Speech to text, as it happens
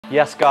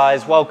Yes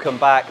guys, welcome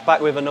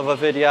back with another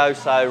video.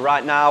 So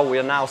right now, we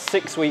are now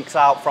 6 weeks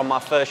out from my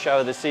first show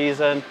of the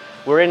season.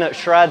 We're in at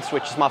Shreds,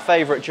 which is my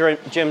favourite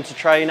gym to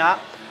train at.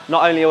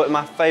 Not only are we at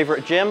my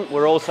favourite gym,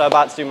 we're also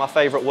about to do my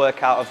favourite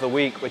workout of the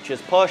week, which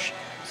is push.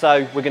 So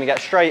we're going to get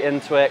straight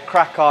into it,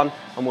 crack on,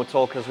 and we'll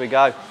talk as we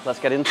go. Let's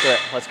get into it,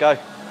 let's go.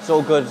 It's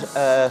all good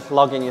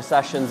logging your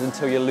sessions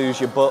until you lose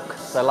your book.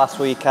 So last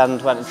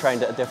weekend, went and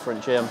trained at a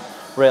different gym.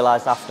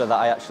 Realised after that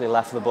I actually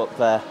left the book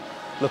there.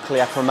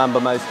 Luckily I can remember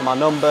most of my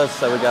numbers,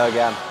 so we go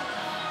again.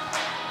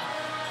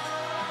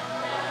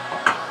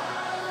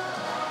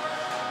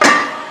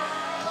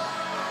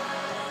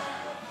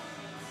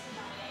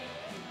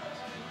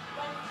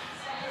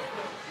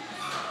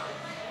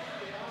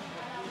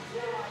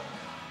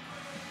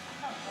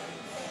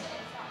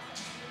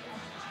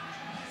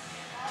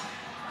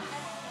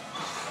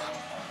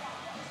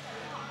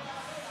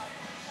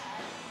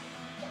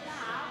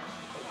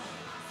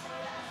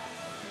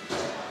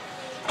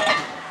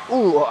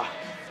 Ooh.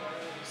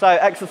 So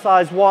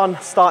exercise 1,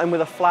 starting with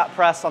a flat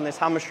press on this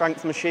hammer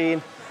strength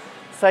machine.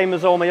 Same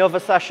as all my other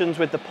sessions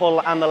with the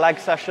pull and the leg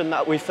session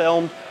that we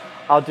filmed.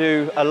 I'll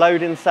do a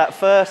loading set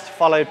first,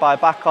 followed by a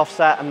back off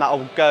set, and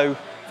that'll go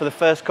for the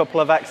first couple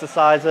of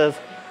exercises.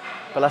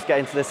 But let's get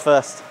into this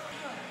first.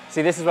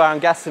 See, this is where I'm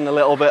guessing a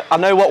little bit. I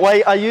know what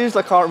weight I used,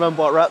 I can't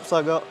remember what reps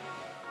I got.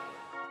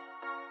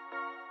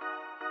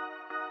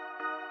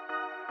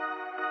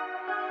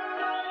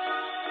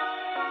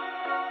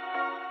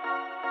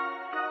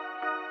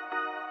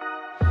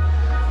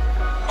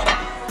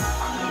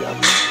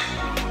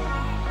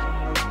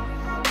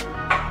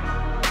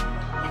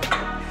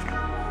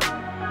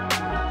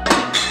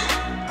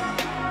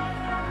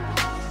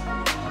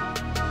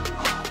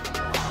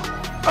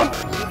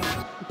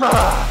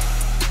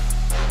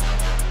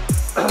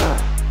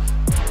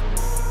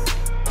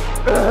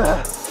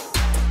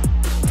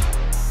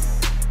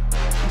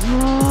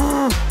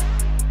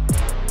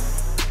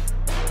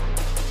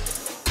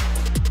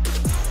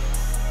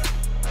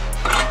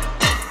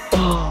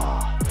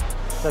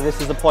 So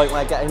this is the point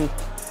where getting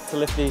to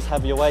lift these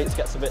heavier weights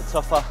gets a bit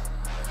tougher,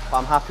 but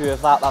I'm happy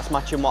with that. That's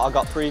matching what I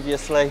got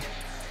previously.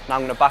 Now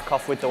I'm going to back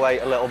off with the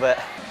weight a little bit,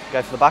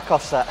 go for the back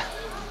off set.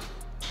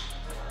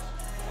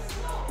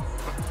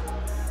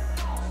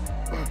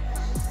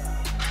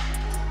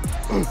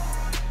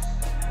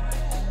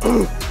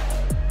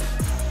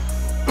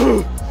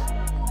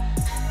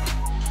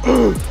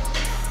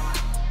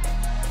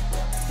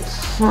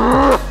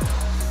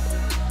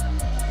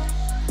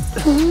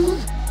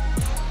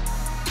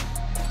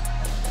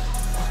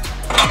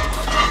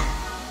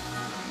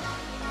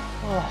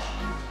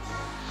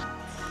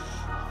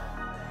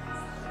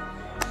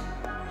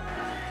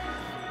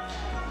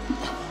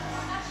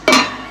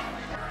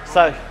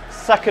 So,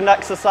 second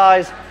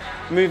exercise,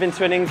 move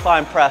into an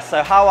incline press.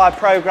 So how I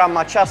program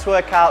my chest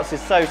workouts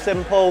is so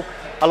simple.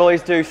 I'll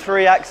always do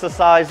 3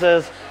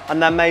 exercises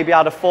and then maybe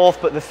add a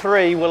 4th, but the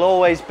 3 will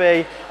always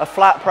be a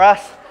flat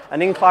press,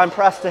 an incline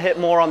press to hit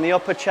more on the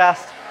upper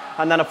chest,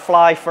 and then a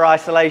fly for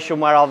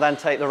isolation where I'll then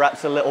take the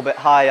reps a little bit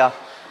higher.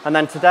 And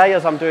then today,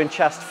 as I'm doing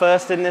chest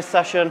first in this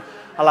session,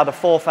 I'll add a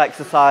 4th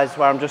exercise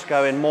where I'm just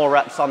going more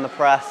reps on the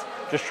press,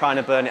 just trying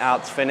to burn it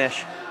out to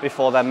finish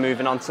before then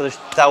moving on to the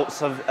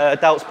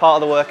delts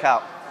part of the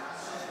workout.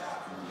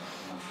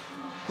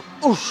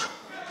 Oosh.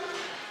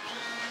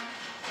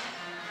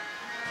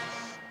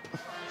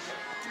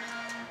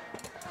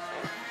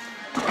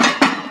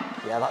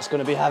 Yeah, that's going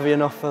to be heavy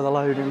enough for the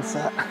loading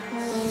set.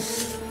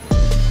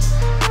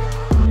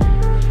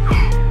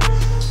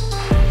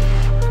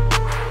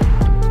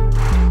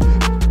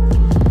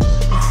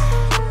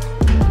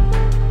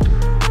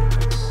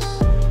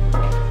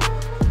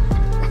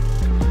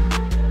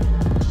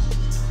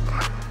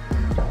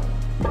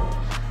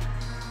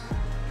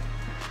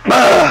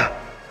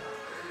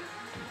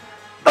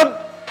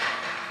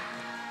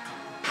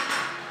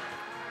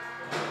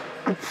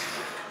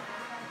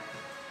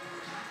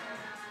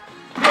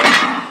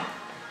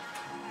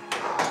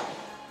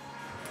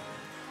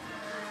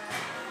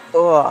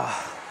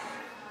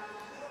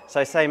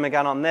 So same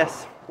again on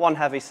this, 1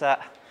 heavy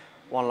set,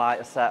 1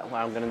 lighter set,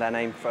 where I'm going to then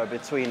aim for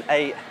between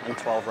 8 and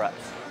 12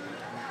 reps.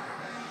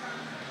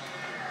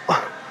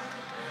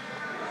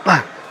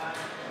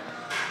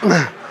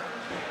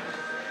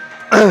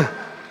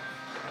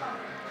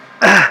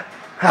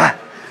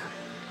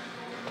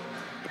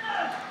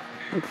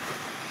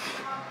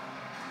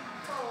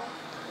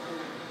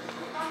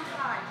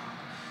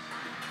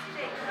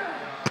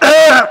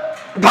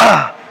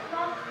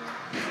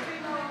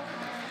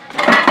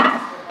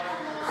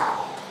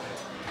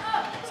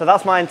 So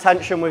that's my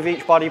intention with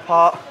each body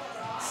part.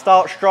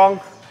 Start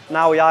strong,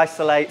 now we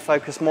isolate,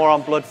 focus more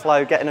on blood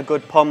flow, getting a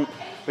good pump,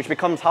 which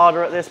becomes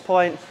harder at this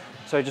point.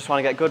 So we just want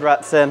to get good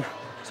reps in,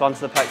 so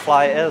onto the pec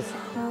fly it is.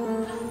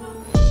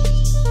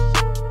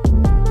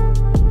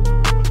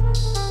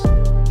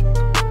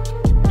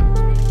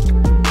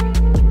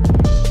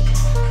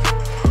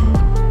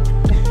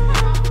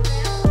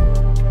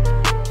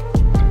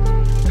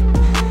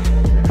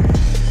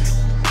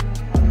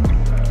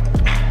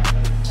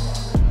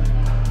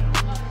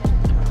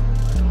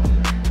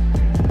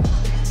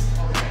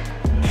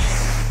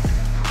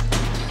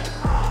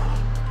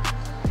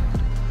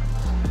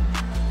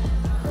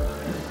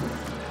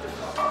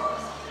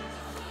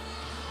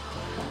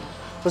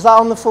 Was that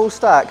on the full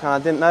stack and I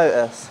didn't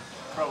notice?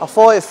 Probably. I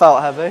thought it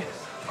felt heavy.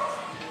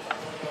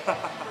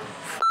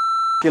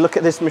 If you look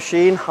at this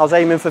machine, I was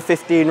aiming for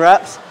 15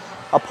 reps.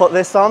 I put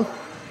this on.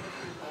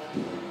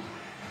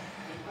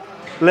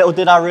 Little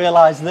did I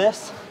realise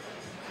this.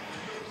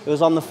 It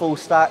was on the full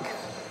stack.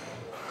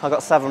 I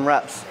got 7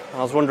 reps. And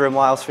I was wondering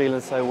why I was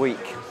feeling so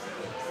weak.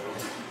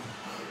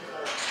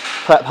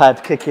 Prep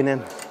head kicking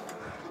in.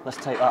 Let's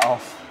take that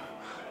off.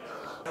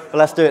 But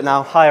let's do it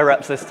now. Higher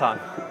reps this time.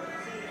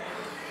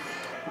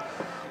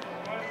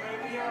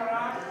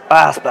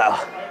 That's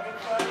better.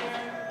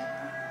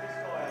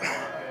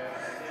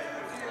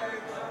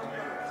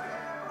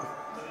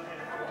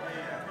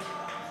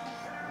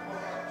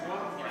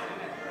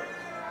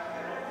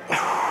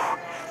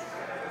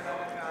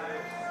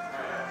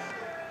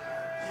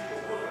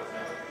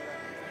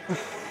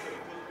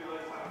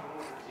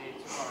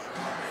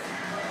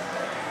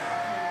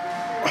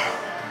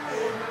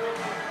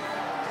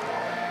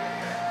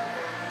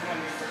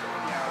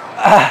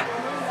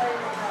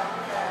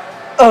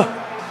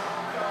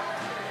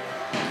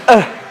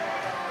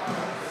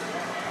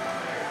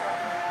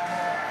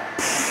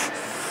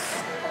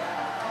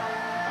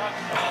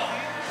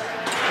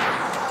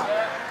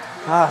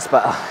 That's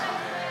better.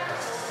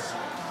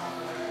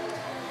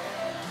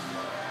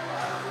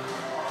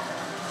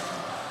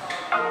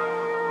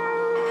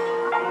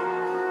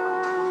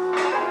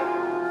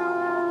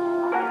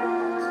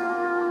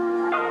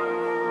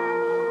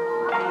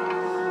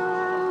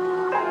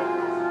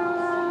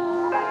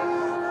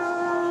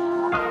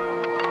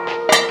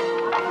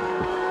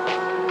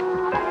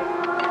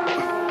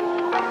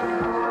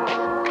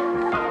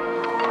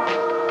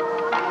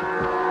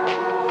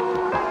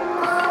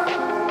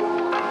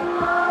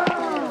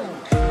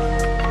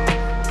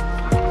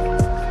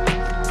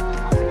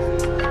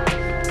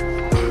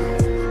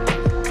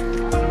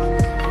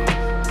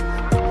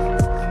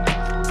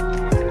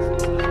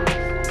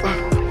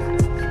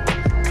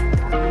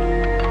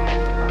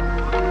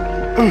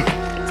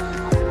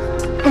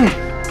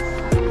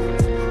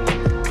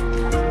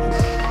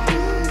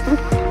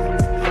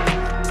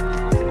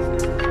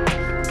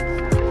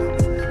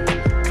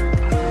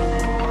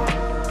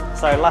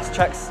 So last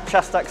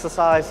chest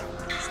exercise,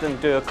 just going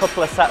to do a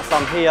couple of sets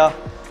on here.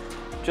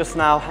 Just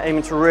now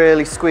aiming to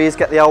really squeeze,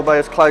 get the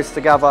elbows close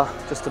together,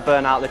 just to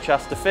burn out the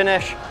chest to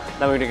finish.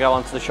 Then we're going to go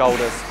on to the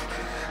shoulders.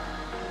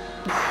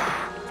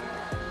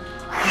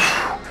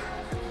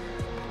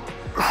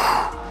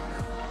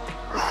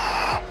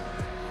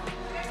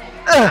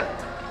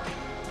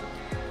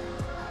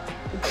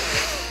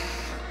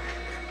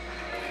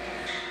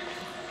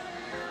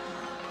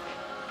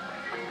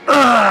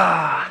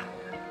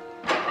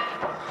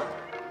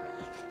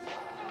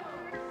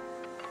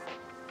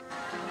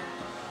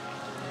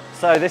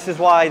 So this is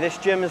why this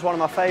gym is one of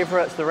my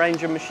favourites, the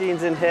range of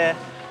machines in here.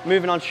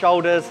 Moving on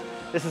shoulders,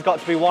 this has got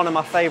to be one of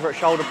my favourite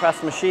shoulder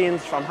press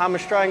machines from Hammer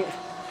Strength.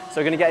 So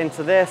we're going to get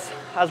into this.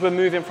 As we're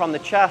moving from the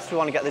chest, we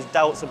want to get this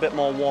delts a bit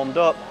more warmed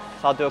up.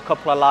 So I'll do a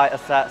couple of lighter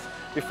sets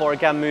before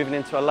again moving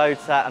into a load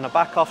set and a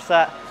back off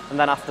set. And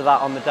then after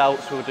that on the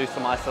delts, we'll do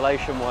some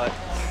isolation work.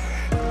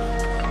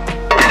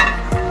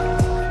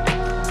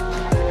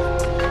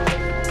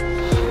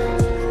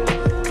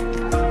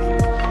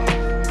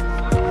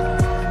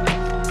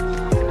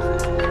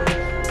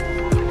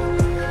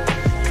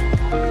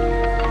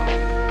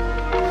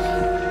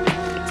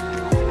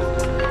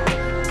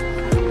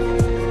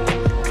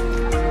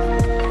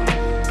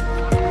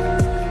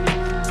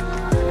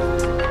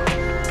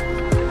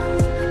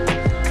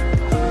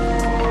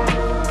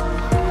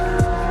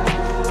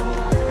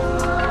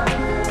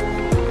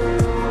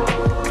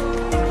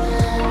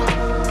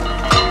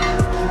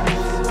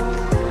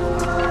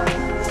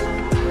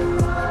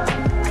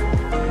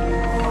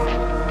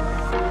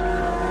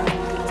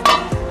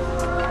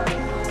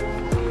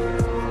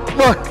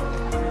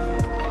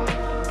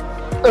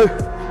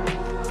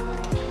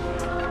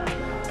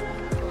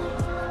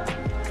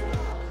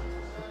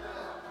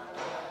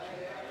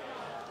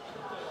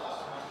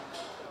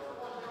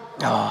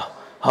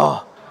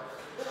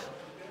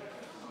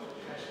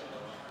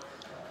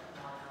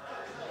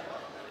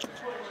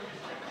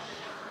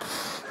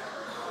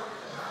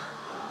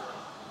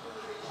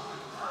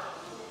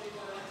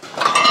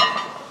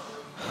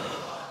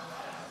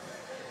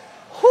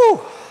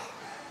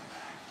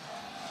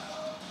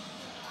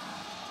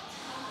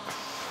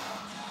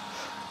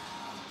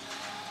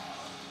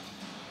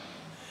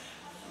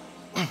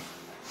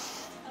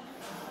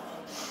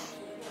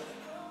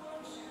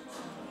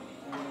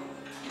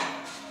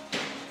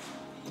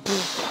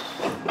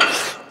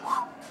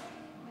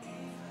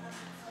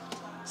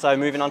 So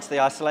moving on to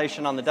the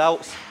isolation on the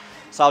delts.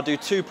 So I'll do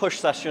 2 push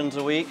sessions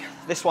a week.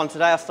 This one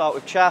today I'll start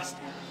with chest.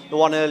 The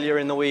one earlier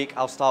in the week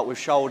I'll start with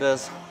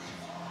shoulders.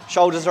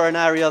 Shoulders are an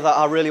area that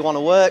I really want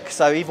to work,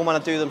 so even when I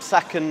do them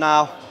second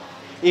now,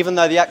 even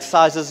though the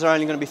exercises are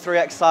only going to be 3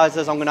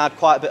 exercises, I'm going to add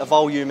quite a bit of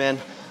volume in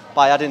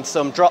by adding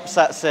some drop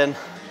sets in,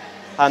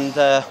 and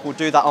we'll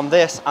do that on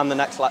this and the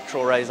next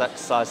lateral raise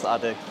exercise that I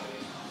do.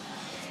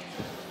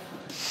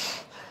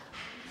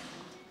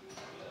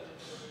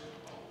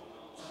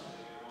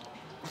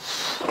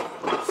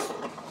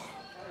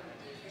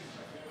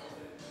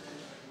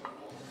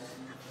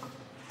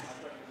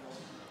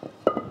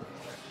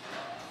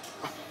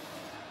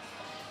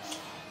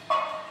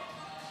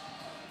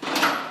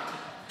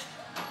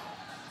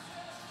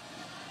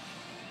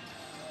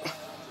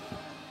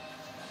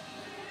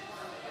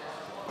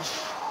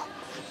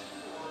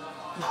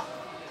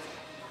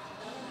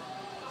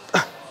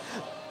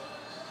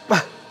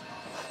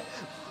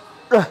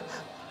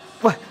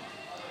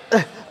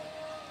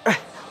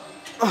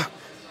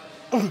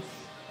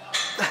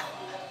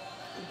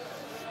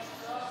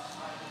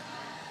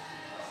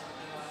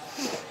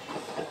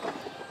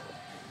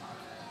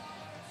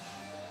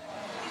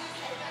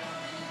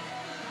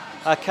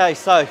 Okay,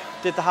 so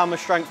did the hammer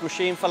strength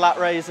machine for lat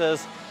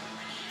raisers,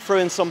 threw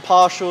in some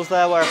partials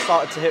there where I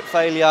started to hit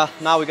failure.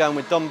 Now we're going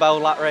with dumbbell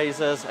lat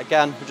raisers.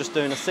 Again, we're just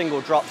doing a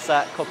single drop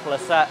set, couple of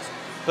sets,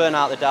 burn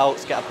out the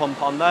delts, get a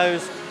pump on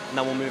those, and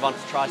then we'll move on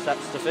to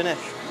triceps to finish.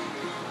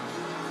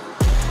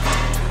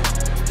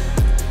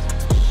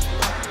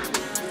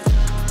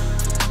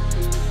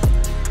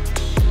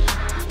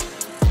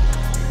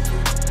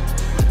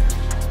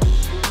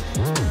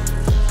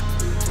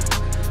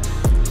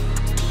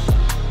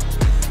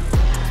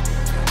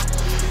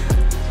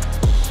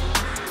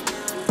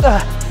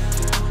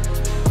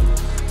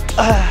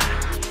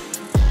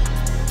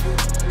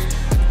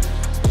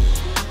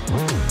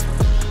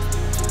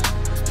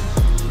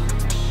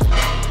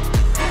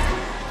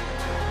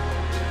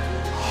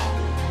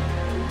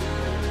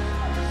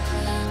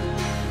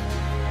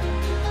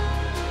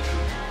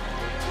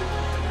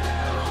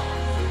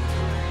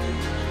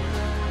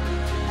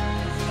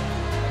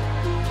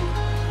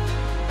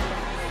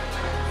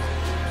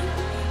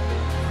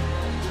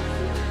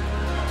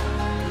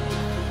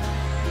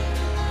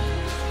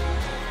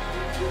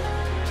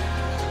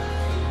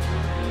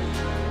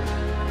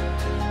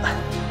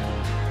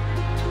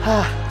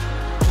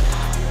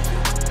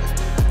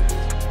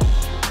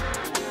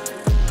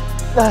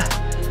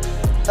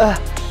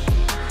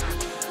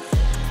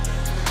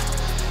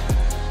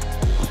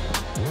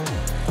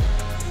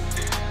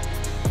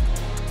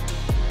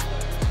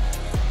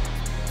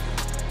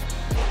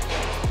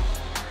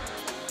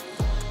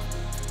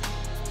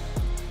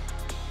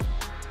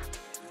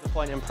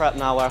 Point in prep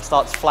now where I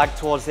start to flag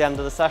towards the end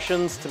of the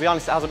sessions. To be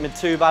honest, it hasn't been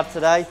too bad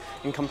today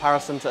in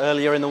comparison to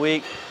earlier in the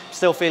week.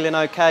 Still feeling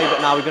okay,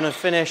 but now we're going to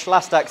finish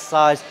last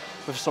exercise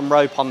with some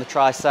rope on the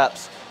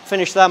triceps.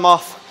 Finish them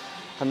off,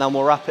 and then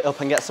we'll wrap it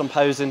up and get some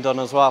posing done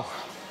as well.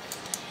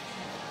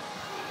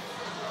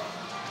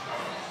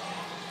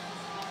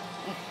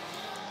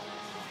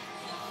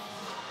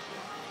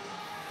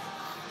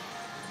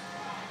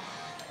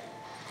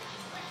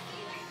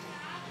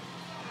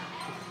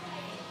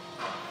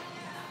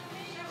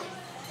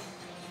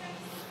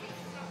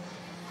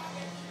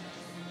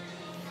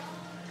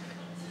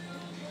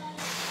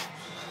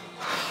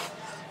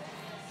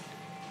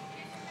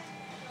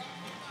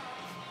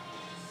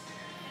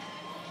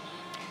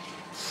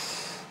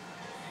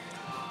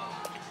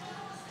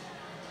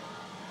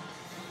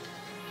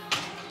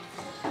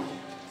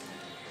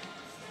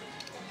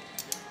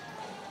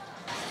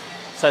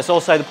 So it's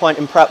also the point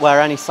in prep where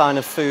any sign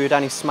of food,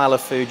 any smell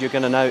of food, you're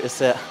going to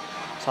notice it.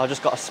 So I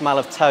just got a smell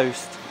of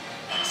toast.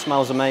 It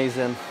smells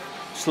amazing.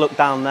 Just look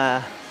down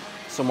there.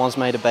 Someone's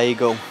made a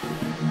bagel.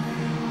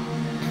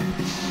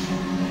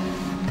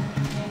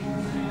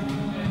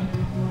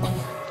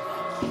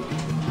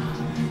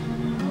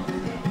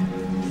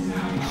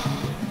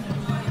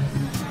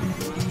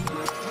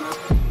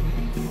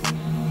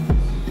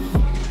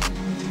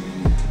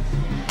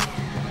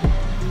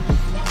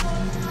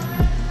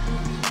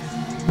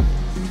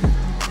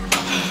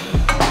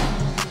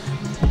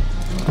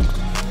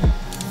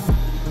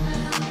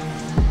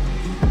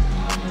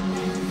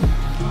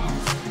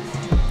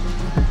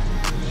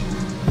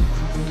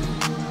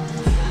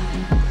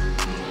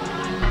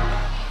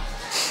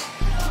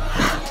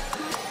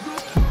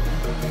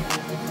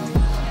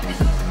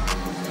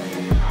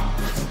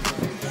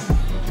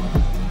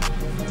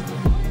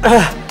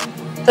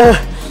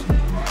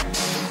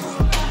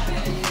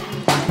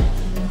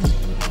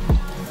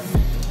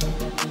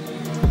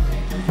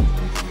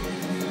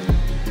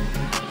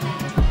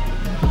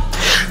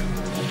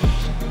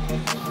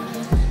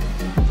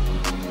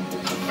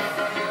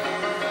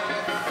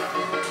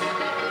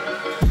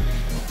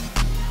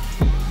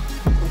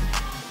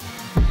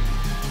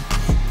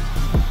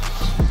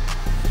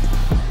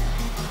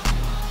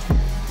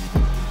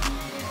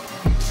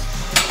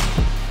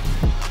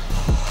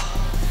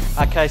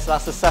 Okay, so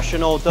that's the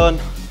session all done.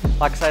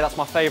 Like I say, that's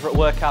my favourite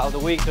workout of the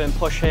week, doing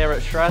push here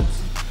at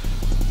Shreds.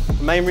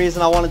 The main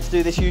reason I wanted to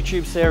do this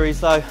YouTube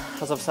series though,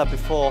 as I've said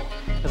before,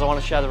 is I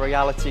want to share the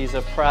realities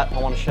of prep. I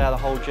want to share the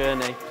whole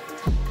journey.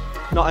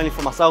 Not only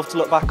for myself to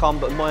look back on,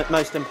 but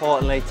most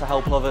importantly to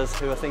help others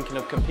who are thinking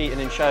of competing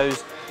in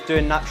shows,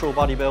 doing natural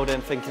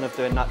bodybuilding, thinking of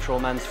doing natural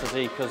men's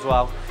physique as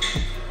well.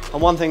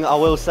 And one thing that I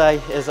will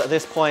say is at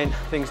this point,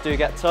 things do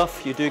get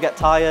tough, you do get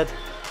tired,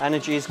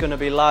 energy is going to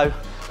be low,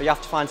 but you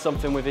have to find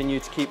something within you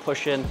to keep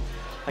pushing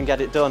and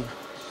get it done.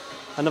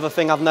 Another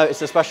thing I've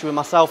noticed, especially with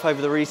myself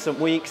over the recent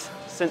weeks,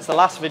 since the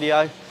last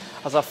video,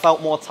 as I've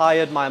felt more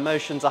tired, my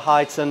emotions are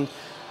heightened,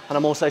 and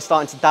I'm also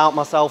starting to doubt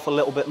myself a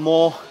little bit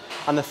more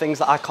and the things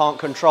that I can't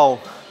control.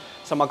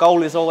 So my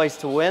goal is always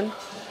to win,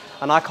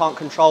 and I can't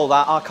control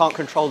that. I can't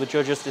control the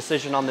judge's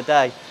decision on the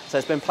day. So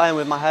it's been playing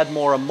with my head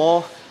more and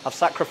more. I've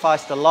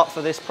sacrificed a lot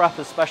for this prep,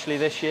 especially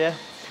this year,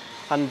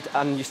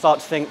 and you start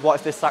to think, what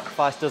if this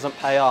sacrifice doesn't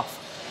pay off?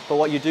 But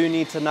what you do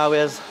need to know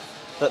is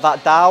that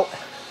that doubt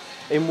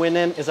in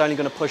winning is only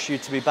going to push you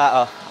to be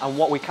better. And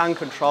what we can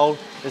control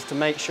is to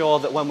make sure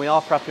that when we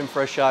are prepping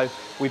for a show,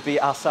 we beat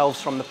ourselves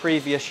from the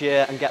previous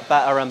year and get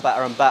better and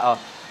better and better.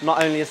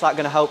 not only is that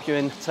going to help you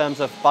in terms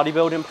of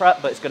bodybuilding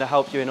prep, but it's going to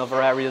help you in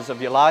other areas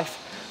of your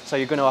life. So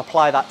you're going to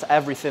apply that to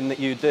everything that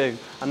you do.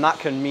 And that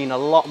can mean a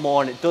lot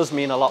more, and it does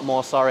mean a lot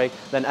more,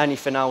 than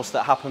anything else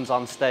that happens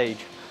on stage.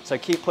 So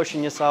keep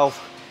pushing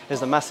yourself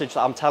is the message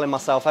that I'm telling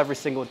myself every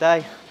single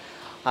day.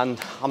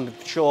 And I'm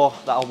sure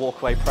that I'll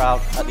walk away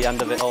proud at the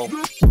end of it all.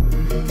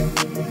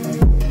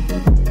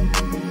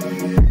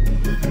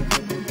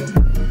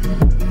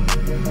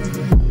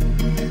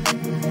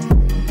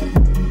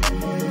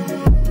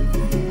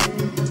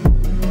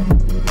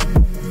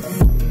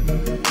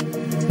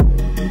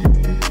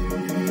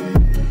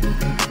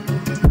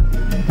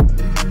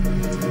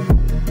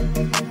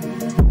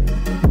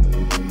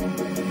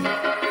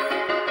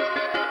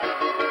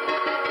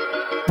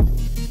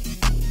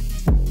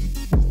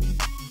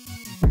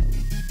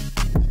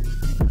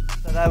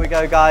 There we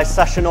go guys,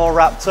 session all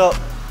wrapped up.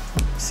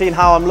 Seen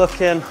how I'm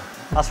looking,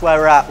 that's where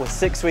we're at. We're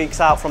 6 weeks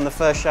out from the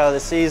first show of the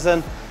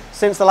season.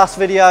 Since the last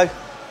video,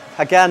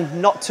 again,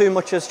 not too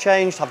much has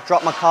changed. I've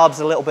dropped my carbs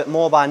a little bit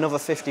more by another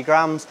 50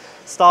 grams.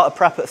 Started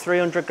prep at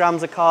 300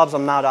 grams of carbs,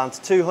 I'm now down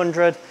to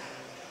 200.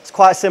 It's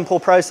quite a simple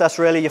process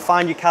really. You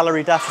find your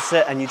calorie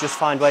deficit and you just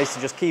find ways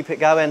to just keep it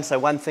going. So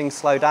when things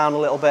slow down a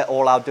little bit,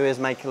 all I'll do is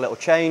make a little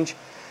change.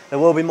 There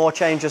will be more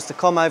changes to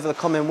come over the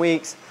coming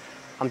weeks.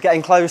 I'm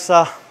getting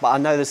closer, but I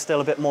know there's still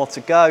a bit more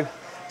to go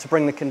to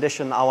bring the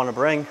condition that I want to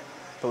bring.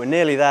 But we're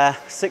nearly there,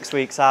 6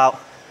 weeks out.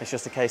 It's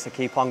just a case of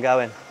keep on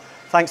going.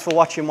 Thanks for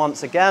watching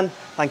once again.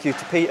 Thank you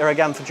to Peter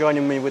again for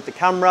joining me with the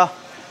camera.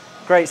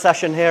 Great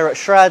session here at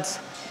Shreds.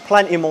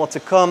 Plenty more to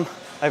come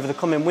over the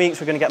coming weeks.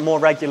 We're going to get more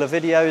regular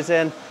videos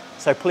in.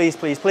 So please,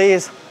 please,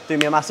 please do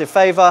me a massive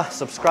favor.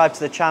 Subscribe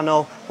to the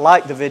channel,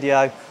 like the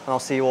video, and I'll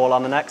see you all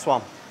on the next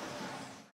one.